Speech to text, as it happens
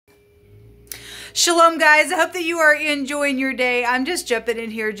Shalom, guys. I hope that you are enjoying your day. I'm just jumping in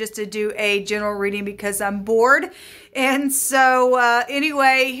here just to do a general reading because I'm bored. And so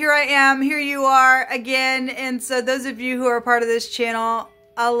anyway, here I am. Here you are again. And so those of you who are part of this channel,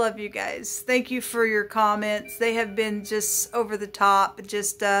 I love you guys. Thank you for your comments. They have been just over the top.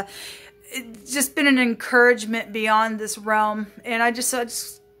 Just been an encouragement beyond this realm. And I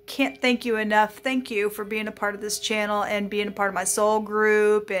just can't thank you enough. Thank you for being a part of this channel and being a part of my soul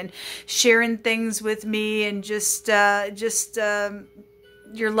group and sharing things with me and just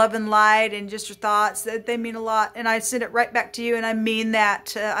your love and light and just your thoughts. They mean a lot, and I send it right back to you, and I mean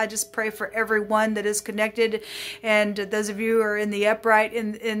that. I just pray for everyone that is connected, and those of you who are in the upright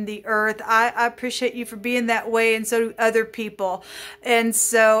in the earth. I appreciate you for being that way, and so do other people. And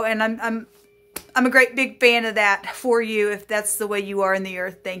so, and I'm a great big fan of that for you. If that's the way you are in the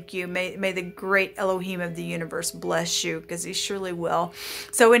earth, thank you. May the great Elohim of the universe bless you, because he surely will.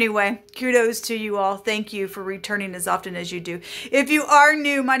 So anyway, kudos to you all. Thank you for returning as often as you do. If you are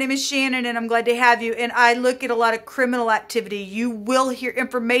new, my name is Shannon, and I'm glad to have you. And I look at a lot of criminal activity. You will hear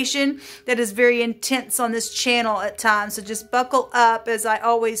information that is very intense on this channel at times. So just buckle up. As I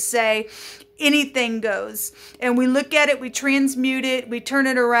always say, anything goes, and we look at it, we transmute it, we turn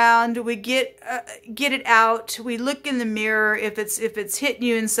it around, we get it out, we look in the mirror if it's hitting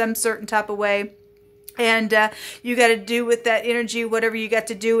you in some certain type of way, and you got to do with that energy whatever you got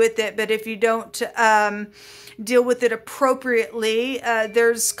to do with it. But if you don't deal with it appropriately,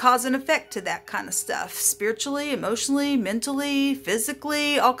 there's cause and effect to that kind of stuff, spiritually, emotionally, mentally,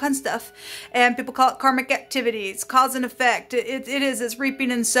 physically, all kinds of stuff. And people call it karmic activity. It's cause and effect. It's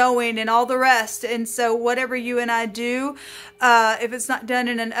reaping and sowing and all the rest. And so whatever you and I do, if it's not done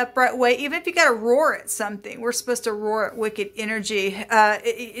in an upright way, even if you got to roar at something, we're supposed to roar at wicked energy.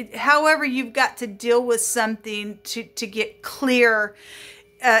 However, you've got to deal with something to get clear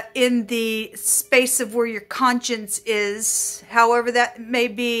in the space of where your conscience is, however that may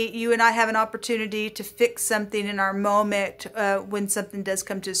be. You and I have an opportunity to fix something in our moment when something does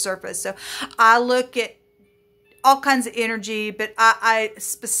come to the surface. So I look at all kinds of energy, but I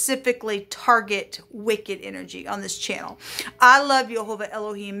specifically target wicked energy on this channel. I love Jehovah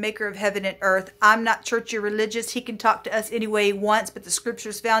Elohim, maker of heaven and earth. I'm not churchy or religious. He can talk to us any way he wants, but the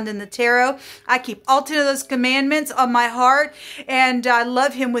scriptures found in the tarot, I keep all 10 of those commandments on my heart, and I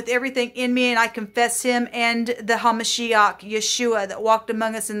love him with everything in me, and I confess him and the HaMashiach, Yeshua, that walked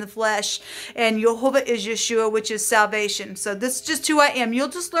among us in the flesh. And Jehovah is Yeshua, which is salvation. So this is just who I am. You'll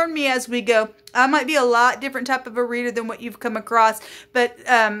just learn me as we go. I might be a lot different type of a reader than what you've come across, but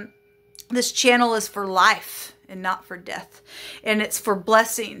this channel is for life and not for death, and it's for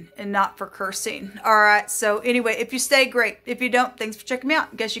blessing and not for cursing. All right, so anyway, if you stay, great. If you don't, thanks for checking me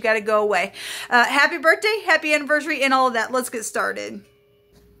out. Guess you got to go away. Happy birthday, happy anniversary, and all of that. Let's get started.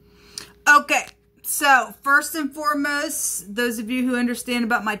 Okay, so first and foremost, those of you who understand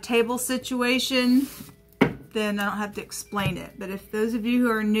about my table situation, then I don't have to explain it. But if those of you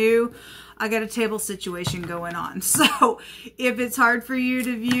who are new, I got a table situation going on. So if it's hard for you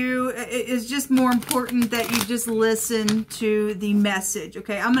to view, it's just more important that you just listen to the message.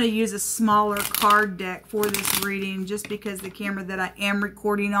 Okay, I'm going to use a smaller card deck for this reading just because the camera that I am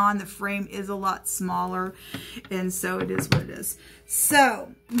recording on, the frame is a lot smaller. And so it is what it is.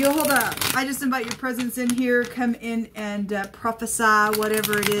 So, you'll hold up. I just invite your presence in here. Come in and prophesy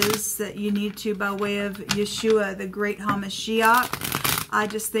whatever it is that you need to by way of Yeshua, the great HaMashiach. I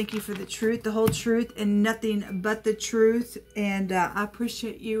just thank you for the truth, the whole truth, and nothing but the truth. And I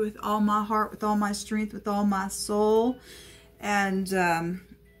appreciate you with all my heart, with all my strength, with all my soul. And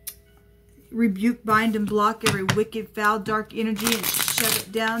rebuke, bind, and block every wicked, foul, dark energy and shove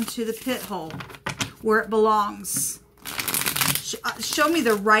it down to the pit hole where it belongs. Show me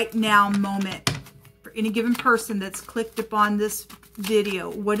the right now moment for any given person that's clicked upon this video.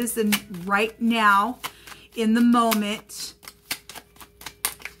 What is the right now in the moment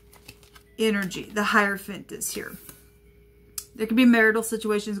energy? The Hierophant is here. There can be marital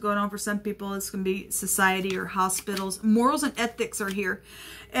situations going on for some people. This can be society or hospitals. Morals and ethics are here.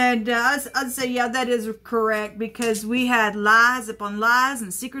 And I'd say, yeah, that is correct, because we had lies upon lies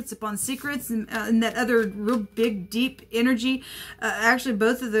and secrets upon secrets, and that other real big, deep energy. Actually,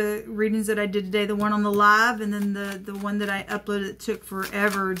 both of the readings that I did today, the one on the live and then the one that I uploaded, it took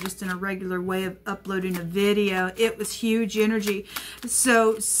forever just in a regular way of uploading a video. It was huge energy.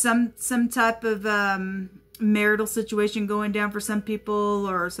 So some type of marital situation going down for some people,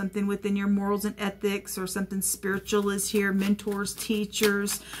 or something within your morals and ethics, or something spiritual is here. Mentors,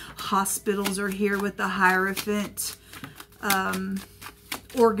 teachers, hospitals are here with the Hierophant.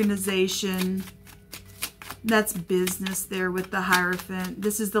 Organization, That's business there with the Hierophant.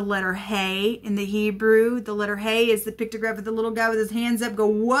 This is the letter Hey in the Hebrew. The letter Hey is the pictograph of the little guy with his hands up. Go,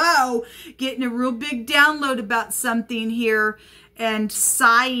 whoa! Getting a real big download about something here. And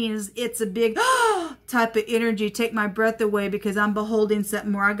sighing is, it's a big type of energy. Take my breath away because I'm beholding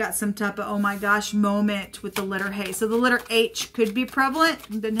something more. I got some type of, oh my gosh, moment with the letter Hey. So the letter H could be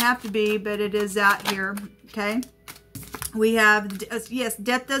prevalent. Doesn't have to be, but it is out here. Okay. We have, yes,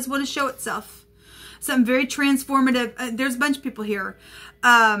 death does want to show itself. Something very transformative. There's a bunch of people here.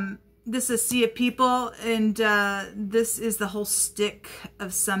 This is a sea of people, and this is the whole stick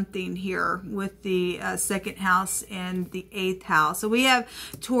of something here with the second house and the 8th house. So we have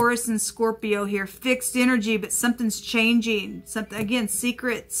Taurus and Scorpio here, fixed energy, but something's changing. Something, again,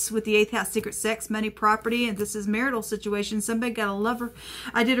 secrets with the 8th house, secret sex, money, property, and this is marital situation. Somebody got a lover.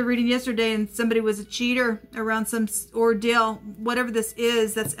 I did a reading yesterday, and somebody was a cheater around some ordeal. Whatever this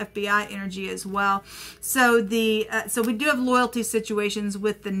is, that's FBI energy as well. So the so we do have loyalty situations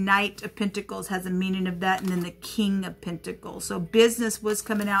with the Knight of Pentacles has a meaning of that, and then the King of Pentacles. So business was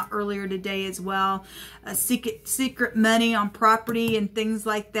coming out earlier today as well. Secret money on property and things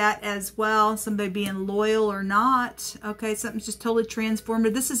like that as well. Somebody being loyal or not. Okay, something's just totally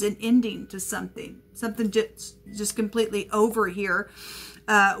transformative. This is an ending to something. Something just completely over here.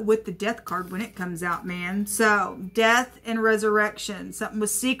 With the death card when it comes out, man. So death and resurrection. Something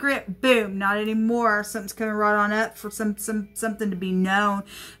was secret, boom, not anymore. Something's coming right on up for something to be known,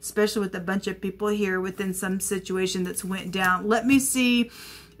 especially with a bunch of people here within some situation that's went down. Let me see.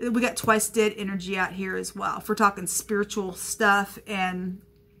 We got twice dead energy out here as well. If we're talking spiritual stuff and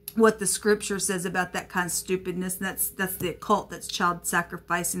what the scripture says about that kind of stupidness, and that's the occult, that's child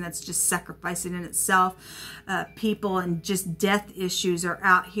sacrificing, that's just sacrificing in itself. People and just death issues are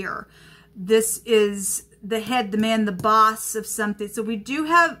out here. This is the head, the man, the boss of something. So we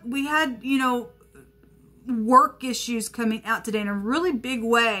had, you know, work issues coming out today in a really big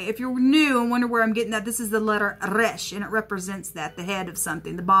way. If you're new and wonder where I'm getting that, this is the letter Resh, and it represents that, the head of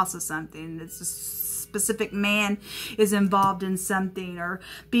something, the boss of something. It's just specific man is involved in something, or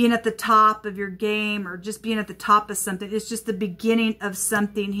being at the top of your game, or just being at the top of something. It's just the beginning of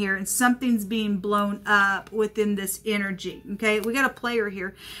something here, and something's being blown up within this energy. Okay, we got a player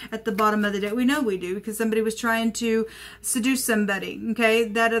here at the bottom of the deck. We know we do because somebody was trying to seduce somebody. Okay,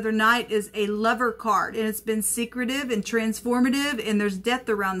 that other night is a lover card, and it's been secretive and transformative, and there's death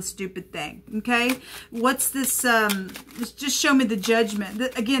around the stupid thing. Okay, what's this? Just show me the judgment.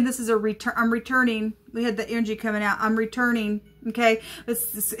 Again, this is a return. I'm returning. We had the energy coming out. I'm returning. Okay,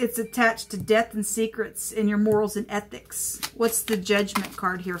 it's attached to death and secrets and your morals and ethics. What's the judgment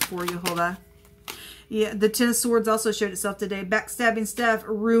card here for you? Hold on. Yeah, the Ten of Swords also showed itself today. Backstabbing stuff,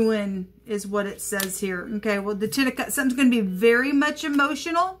 ruin is what it says here. Okay, well, the Ten of Cups, something's going to be very much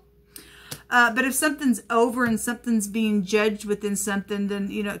emotional. But if something's over and something's being judged within something, then,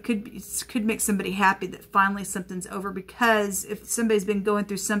 you know, it could make somebody happy that finally something's over. Because if somebody's been going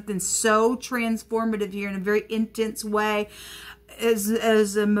through something so transformative here in a very intense way,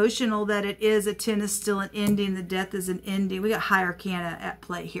 as emotional that it is, a 10 is still an ending, the death is an ending. We got high arcana at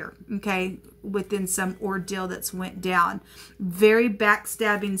play here, okay, within some ordeal that's went down. Very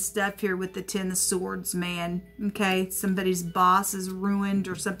backstabbing stuff here with the 10 of Swords, man, okay. Somebody's boss is ruined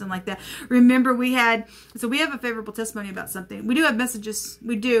or something like that. Remember, we have a favorable testimony about something. We do have messages,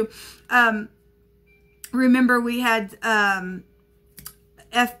 we do. Remember, we had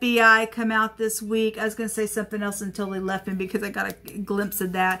FBI come out this week. I was going to say something else until they left me because I got a glimpse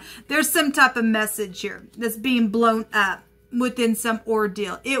of that. There's some type of message here that's being blown up within some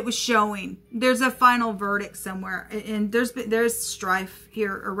ordeal. It was showing. There's a final verdict somewhere, and there's strife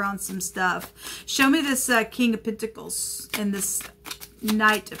here around some stuff. Show me this King of Pentacles and this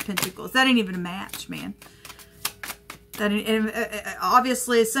Knight of Pentacles. That ain't even a match, man.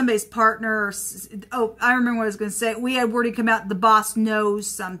 Obviously, somebody's partner. Oh, I remember what I was going to say. We had wording come out, the boss knows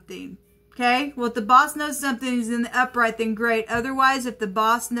something. Okay? Well, if the boss knows something is in the upright, then great. Otherwise, if the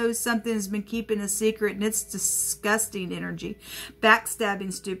boss knows something has been keeping a secret, and it's disgusting energy,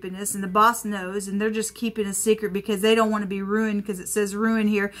 backstabbing stupidness, and the boss knows, and they're just keeping a secret because they don't want to be ruined because it says ruin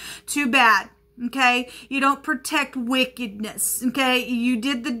here. Too bad. Okay, you don't protect wickedness. Okay, you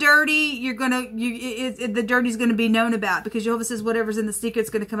did the dirty. The dirty's gonna be known about, because Jehovah says whatever's in the secret's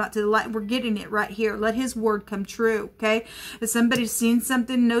gonna come out to the light. We're getting it right here. Let His word come true. Okay, if somebody's seen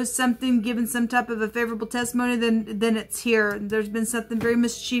something, knows something, given some type of a favorable testimony, then it's here. There's been something very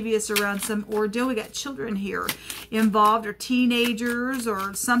mischievous around some ordeal. We got children here involved, or teenagers,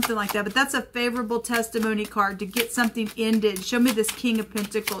 or something like that. But that's a favorable testimony card to get something ended. Show me this King of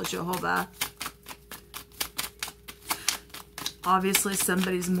Pentacles, Jehovah. Obviously,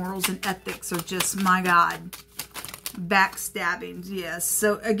 somebody's morals and ethics are just, my God, backstabbing. Yes.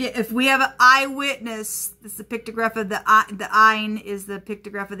 So again, if we have an eyewitness, this is the pictograph of the eye. The ayin is the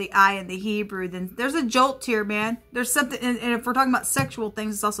pictograph of the eye in the Hebrew. Then there's a jolt here, man. There's something, and if we're talking about sexual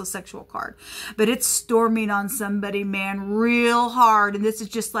things, it's also a sexual card. But it's storming on somebody, man, real hard. And this is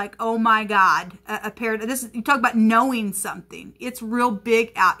just like, oh my God, a pair. This is, you talk about knowing something. It's real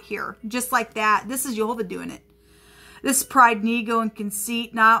big out here, just like that. This is Jehovah doing it. This pride and ego and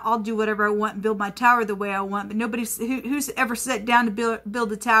conceit. Now I'll do whatever I want and build my tower the way I want. But nobody's who's ever sat down to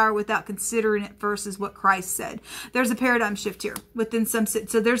build a tower without considering it first, is what Christ said. There's a paradigm shift here within some.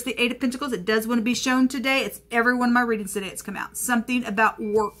 So there's the Eight of Pentacles. It does want to be shown today. It's every one of my readings today. It's come out. Something about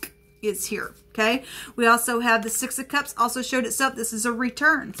work is here. Okay. We also have the Six of Cups also showed itself. This is a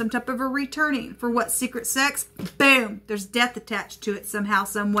return, some type of a returning for what? Secret sex. Boom. There's death attached to it somehow,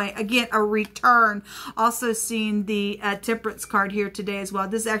 some way. Again, a return. Also seeing the Temperance card here today as well.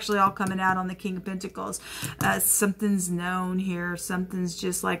 This is actually all coming out on the King of Pentacles. Something's known here. Something's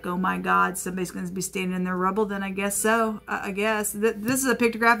just like, oh my God, somebody's going to be standing in their rubble. Then I guess so. I guess this is a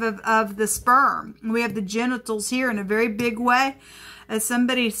pictograph of the sperm. We have the genitals here in a very big way. As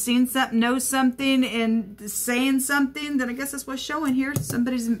somebody's seen something, knows something, and saying something, then I guess that's what's showing here.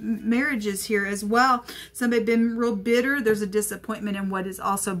 Somebody's marriage is here as well. Somebody been real bitter. There's a disappointment in what is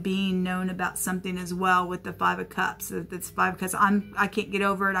also being known about something as well with the Five of Cups. That's Five of Cups. I can't get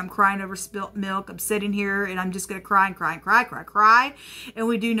over it. I'm crying over spilt milk. I'm sitting here and I'm just going to cry and cry and cry, cry, cry. And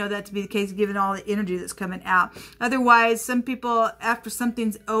we do know that to be the case given all the energy that's coming out. Otherwise, some people, after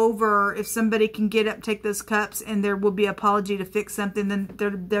something's over, if somebody can get up, take those cups, and there will be apology to fix something, then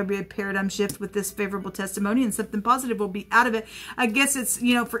there'll be a paradigm shift with this favorable testimony, and something positive will be out of it. I guess it's,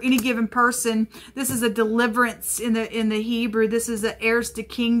 you know, for any given person, this is a deliverance in the Hebrew. This is the heirs to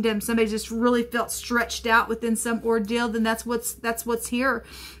kingdom. Somebody just really felt stretched out within some ordeal. Then that's what's here,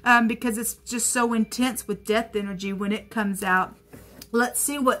 because it's just so intense with death energy when it comes out. Let's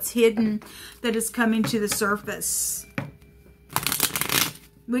see what's hidden that is coming to the surface.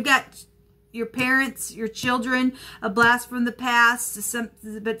 We got your parents, your children, a blast from the past,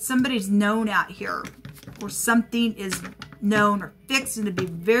 but somebody's known out here, or something is known or fixing to be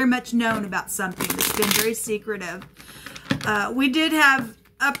very much known about something that's been very secretive. We did have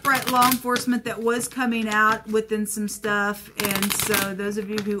upright law enforcement that was coming out within some stuff, and so those of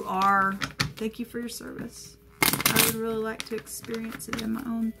you who are, thank you for your service. I would really like to experience it in my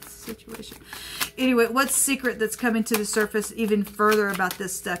own situation. Anyway, what's secret that's coming to the surface even further about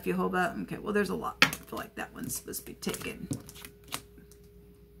this stuff, Jehovah? Okay, well, there's a lot. I feel like that one's supposed to be taken.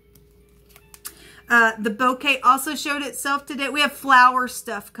 The bouquet also showed itself today. We have flower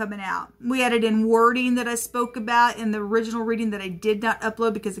stuff coming out. We had it in wording that I spoke about in the original reading that I did not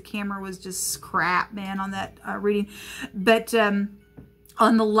upload because the camera was just crap, man, on that reading. But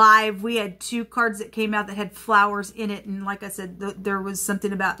on the live, we had two cards that came out that had flowers in it. And like I said, there was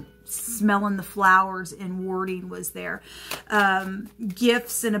something about smelling the flowers and wording was there.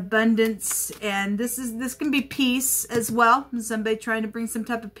 Gifts and abundance. And this can be peace as well. Somebody trying to bring some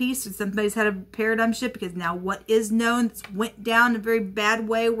type of peace. Or somebody's had a paradigm shift because now what is known went down in a very bad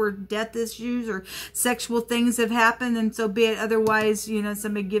way where death issues or sexual things have happened. And so be it. Otherwise, you know,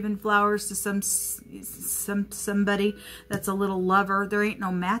 somebody giving flowers to somebody that's a little lover. There ain't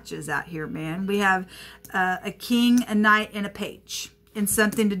no matches out here, man. We have a king, a knight, and a page. And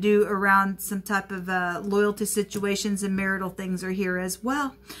something to do around some type of loyalty situations and marital things are here as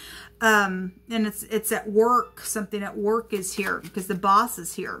well. And it's at work. Something at work is here because the boss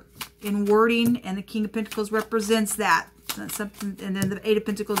is here in wording, and the King of Pentacles represents that. That's something, and then the Eight of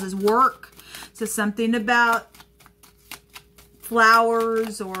Pentacles is work. So something about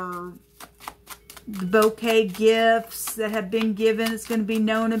flowers or the bouquet gifts that have been given. It's going to be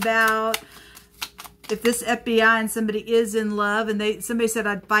known about. If this FBI and somebody is in love and somebody said,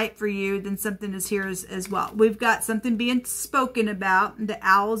 I'd fight for you, then something is here as well. We've got something being spoken about. The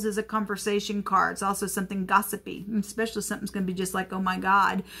owls is a conversation card. It's also something gossipy, especially something's going to be just like, oh my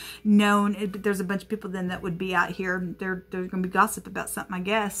God, known. There's a bunch of people then that would be out here. They're going to be gossip about something, I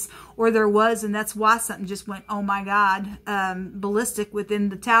guess. Or there was, and that's why something just went, oh my God, ballistic within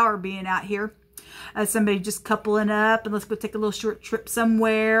the tower being out here. Somebody just coupling up and let's go take a little short trip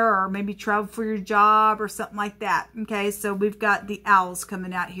somewhere, or maybe travel for your job or something like that. Okay, so we've got the owls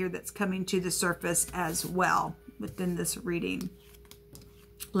coming out here that's coming to the surface as well within this reading.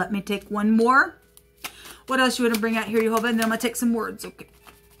 Let me take one more. What else you want to bring out here, Jehovah? And then I'm going to take some words. Okay.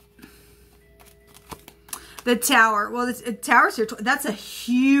 The tower. Well, the tower's here. That's a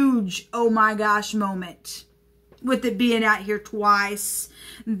huge, oh my gosh, moment. with it being out here twice,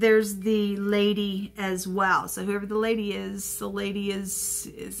 there's the lady as well. So whoever the lady is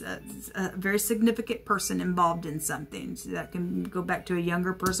a very significant person involved in something. So that can go back to a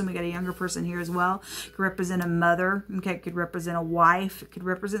younger person. We got a younger person here as well. It could represent a mother. Okay, it could represent a wife. It could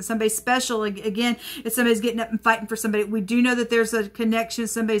represent somebody special. Again, if somebody's getting up and fighting for somebody, we do know that there's a connection.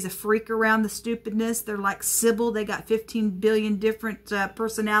 Somebody's a freak around the stupidness. They're like Sybil. They got 15 billion different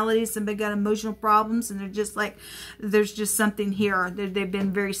personalities. Somebody got emotional problems, and they're just like, there's just something here. They've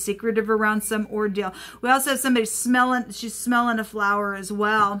been very secretive around some ordeal. We also have somebody smelling, she's smelling a flower as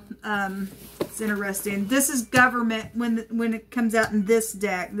well. It's interesting. This is government when it comes out in this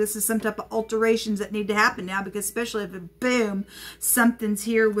deck. This is some type of alterations that need to happen now, because especially if it, boom, something's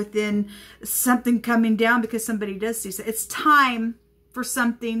here within something coming down, because somebody does see so. It's time for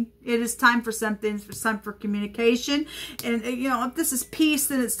something. It is time for something. It's time for communication. And, you know, if this is peace,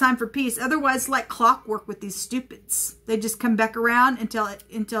 then it's time for peace. Otherwise, it's like clockwork with these stupids. They just come back around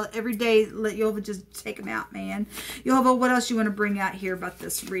until every day let Yehovah just take them out, man. Yehovah, what else you want to bring out here about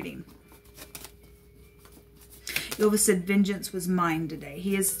this reading? Yehovah said, vengeance was mine today.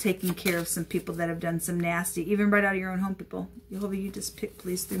 He is taking care of some people that have done some nasty, even right out of your own home, people. Yehovah, you just pick,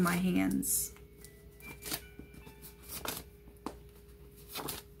 please, through my hands.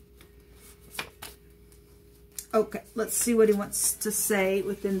 Okay, let's see what he wants to say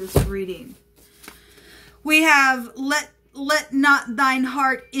within this reading. We have, let not thine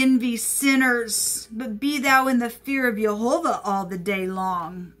heart envy sinners, but be thou in the fear of Yehovah all the day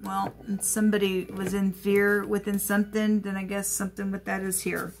long. Well, if somebody was in fear within something, then I guess something with that is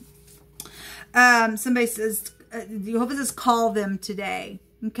here. Somebody says, Yehovah says, call them today.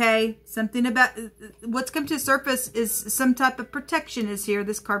 Okay, something about what's come to the surface is some type of protection is here.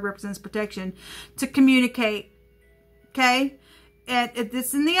 This card represents protection to communicate. Okay, and if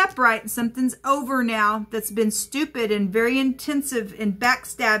it's in the upright, something's over now that's been stupid and very intensive and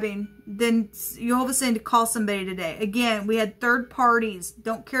backstabbing, then Yehovah's saying to call somebody today. Again, we had third parties.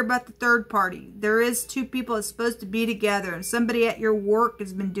 Don't care about the third party. There is two people that's supposed to be together, and somebody at your work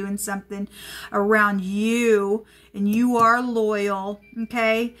has been doing something around you, and you are loyal,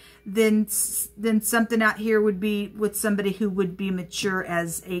 okay? Then something out here would be with somebody who would be mature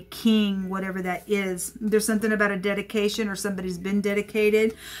as a king, whatever that is. There's something about a dedication, or somebody's been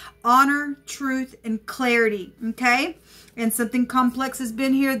dedicated. Honor, truth, and clarity, okay? And something complex has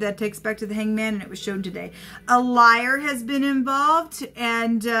been here. That takes back to the hangman, and it was shown today. A liar has been involved,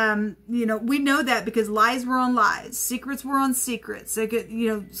 and you know, we know that because lies were on lies, secrets were on secrets. Like, you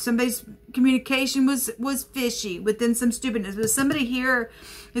know, somebody's communication was fishy within some stupidness. But somebody here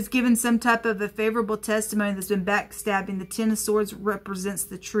has given some type of a favorable testimony that's been backstabbing. The Ten of Swords represents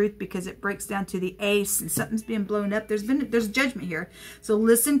the truth because it breaks down to the Ace, and something's being blown up. There's judgment here. So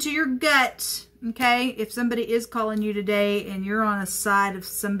listen to your gut. Okay, if somebody is calling you today and you're on a side of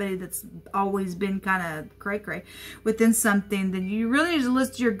somebody that's always been kind of cray-cray within something, then you really need to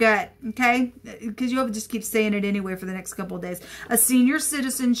listen to your gut, okay? Because you'll just keep saying it anyway for the next couple of days. A senior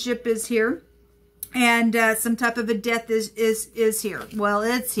citizenship is here. And some type of a death is here. Well,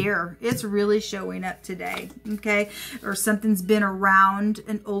 it's here. It's really showing up today, okay? Or something's been around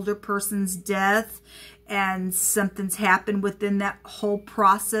an older person's death, and something's happened within that whole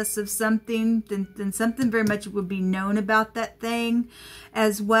process of something, then something very much would be known about that thing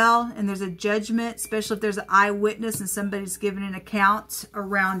as well. And there's a judgment, especially if there's an eyewitness and somebody's giving an account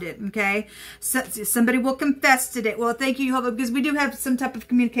around it, okay? So, somebody will confess today. Well, thank you, Yehovah, because we do have some type of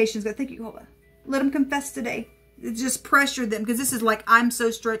communications. But thank you, Yehovah. Let them confess today. Just pressure them, because this is like, I'm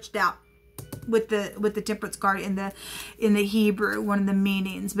so stretched out with the Temperance card in the Hebrew, one of the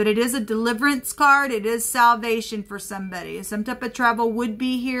meanings. But it is a deliverance card. It is salvation for somebody. Some type of travel would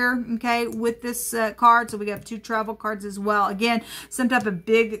be here, okay, with this card. So we have two travel cards as well. Again, some type of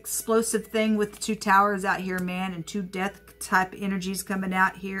big explosive thing with two towers out here, man, and two death type energies coming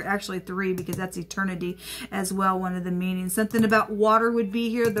out here. Actually three, because that's eternity as well, one of the meanings. Something about water would be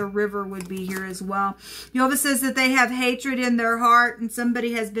here. The river would be here as well. Yehovah says that they have hatred in their heart, and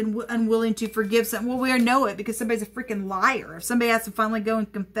somebody has been unwilling to forgive something. Well, we know it because somebody's a freaking liar. If somebody has to finally go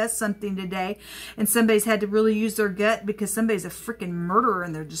and confess something today, and somebody's had to really use their gut because somebody's a freaking murderer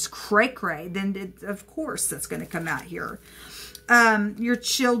and they're just cray-cray, then of course that's going to come out here. Your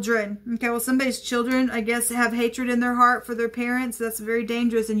children. Okay, well, somebody's children, I guess, have hatred in their heart for their parents. That's very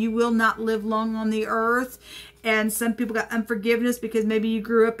dangerous, and you will not live long on the earth. And some people got unforgiveness because maybe you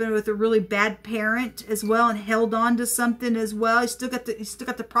grew up with a really bad parent as well and held on to something as well. You still got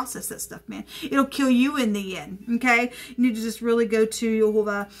to process that stuff, man. It'll kill you in the end, okay? You need to just really go to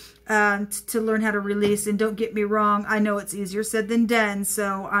Yehovah to learn how to release. And don't get me wrong, I know it's easier said than done.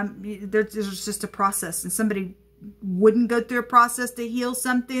 So there's just a process, and somebody wouldn't go through a process to heal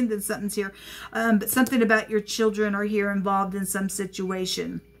something, then something's here. But something about your children are here involved in some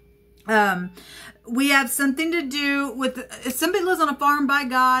situation. We have something to do with, if somebody lives on a farm by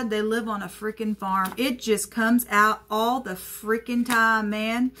God, they live on a freaking farm. It just comes out all the freaking time,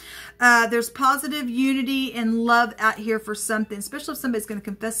 man. There's positive unity and love out here for something, especially if somebody's going to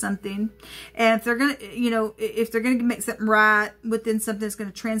confess something. And if they're going to, you know, if they're going to make something right within something that's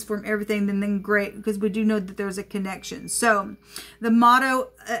going to transform everything, then great, because we do know that there's a connection. So the motto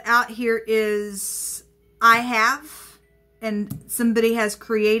out here is, I have. And somebody has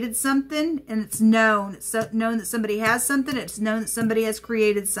created something, and it's known. It's known that somebody has something. It's known that somebody has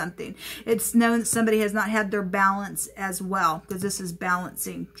created something. It's known that somebody has not had their balance as well, because this is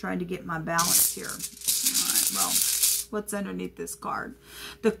balancing, trying to get my balance here. All right, well, what's underneath this card?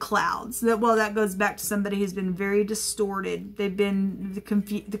 The clouds. Well, that goes back to somebody who's been very distorted. They've been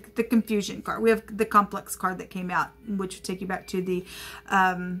the confusion card. We have the complex card that came out, which would take you back to the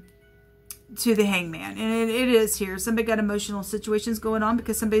hangman. And it is here. Somebody got emotional situations going on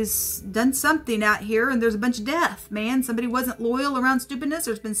because somebody's done something out here, and there's a bunch of death, man. Somebody wasn't loyal around stupidness.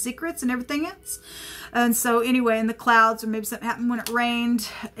 There's been secrets and everything else. And so anyway, in the clouds, or maybe something happened when it rained,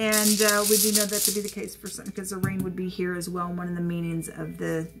 and we do know that to be the case for something, because the rain would be here as well, one of the meanings of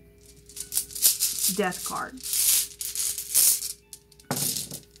the death card.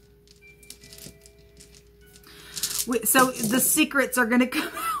 So the secrets are going to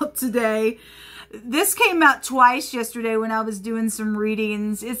come out today. This came out twice yesterday when I was doing some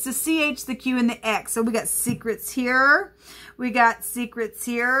readings. It's the CH, the Q, and the X. So we got secrets here. We got secrets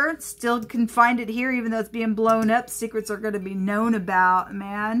here. Still can find it here, even though it's being blown up. Secrets are going to be known about,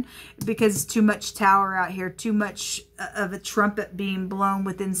 man, because too much tower out here. Too much of a trumpet being blown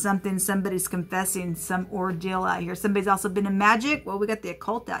within something. Somebody's confessing some ordeal out here. Somebody's also been in magic. Well, we got the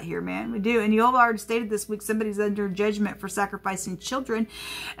occult out here, man. We do. And you all already stated this week, somebody's under judgment for sacrificing children.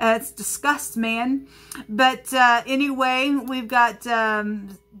 It's disgust, man. But anyway, we've got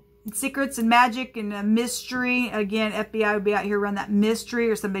secrets and magic and a mystery. Again, FBI would be out here around that mystery,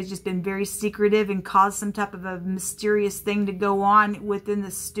 or somebody's just been very secretive and caused some type of a mysterious thing to go on within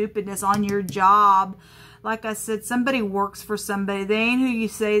the stupidness on your job. Like I said, somebody works for somebody. They ain't who you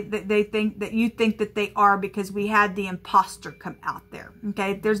say that they think that you think that they are, because we had the imposter come out there.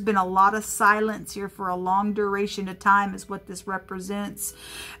 Okay, there's been a lot of silence here for a long duration of time is what this represents.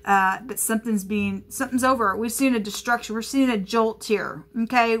 But something's over. We've seen a destruction. We're seeing a jolt here.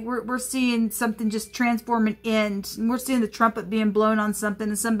 Okay, we're seeing something just transform and end. And we're seeing the trumpet being blown on something,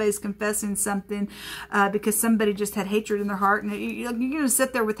 and somebody's confessing something because somebody just had hatred in their heart. And you're going to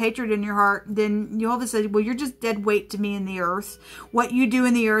sit there with hatred in your heart. Then you all of a sudden, well, you're just dead weight to me in the earth. What you do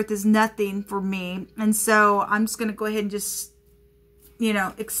in the earth is nothing for me. And so I'm just going to go ahead and just, you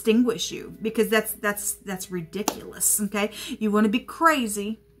know, extinguish you, because that's ridiculous. Okay. You want to be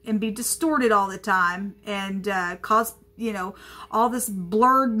crazy and be distorted all the time and cause, you know, all this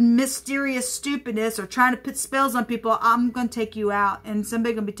blurred, mysterious stupidness, or trying to put spells on people. I'm going to take you out, and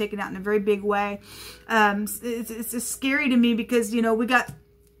somebody's going to be taken out in a very big way. It's just scary to me, because, you know, we got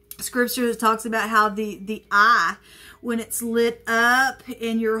scripture that talks about how the eye, when it's lit up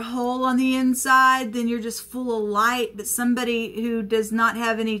and you're whole on the inside, then you're just full of light. But somebody who does not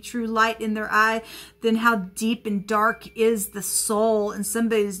have any true light in their eye, then how deep and dark is the soul? And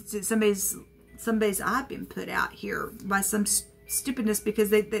somebody's eye been put out here by some stupidness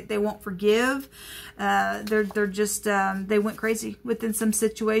because they won't forgive. They're just they went crazy within some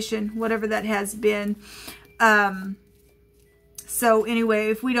situation, whatever that has been. So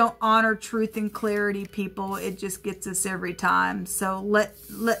anyway, if we don't honor truth and clarity, people, it just gets us every time. So let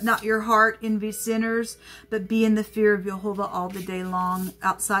not your heart envy sinners, but be in the fear of Jehovah all the day long.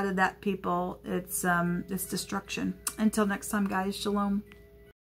 Outside of that, people, it's destruction. Until next time, guys, shalom.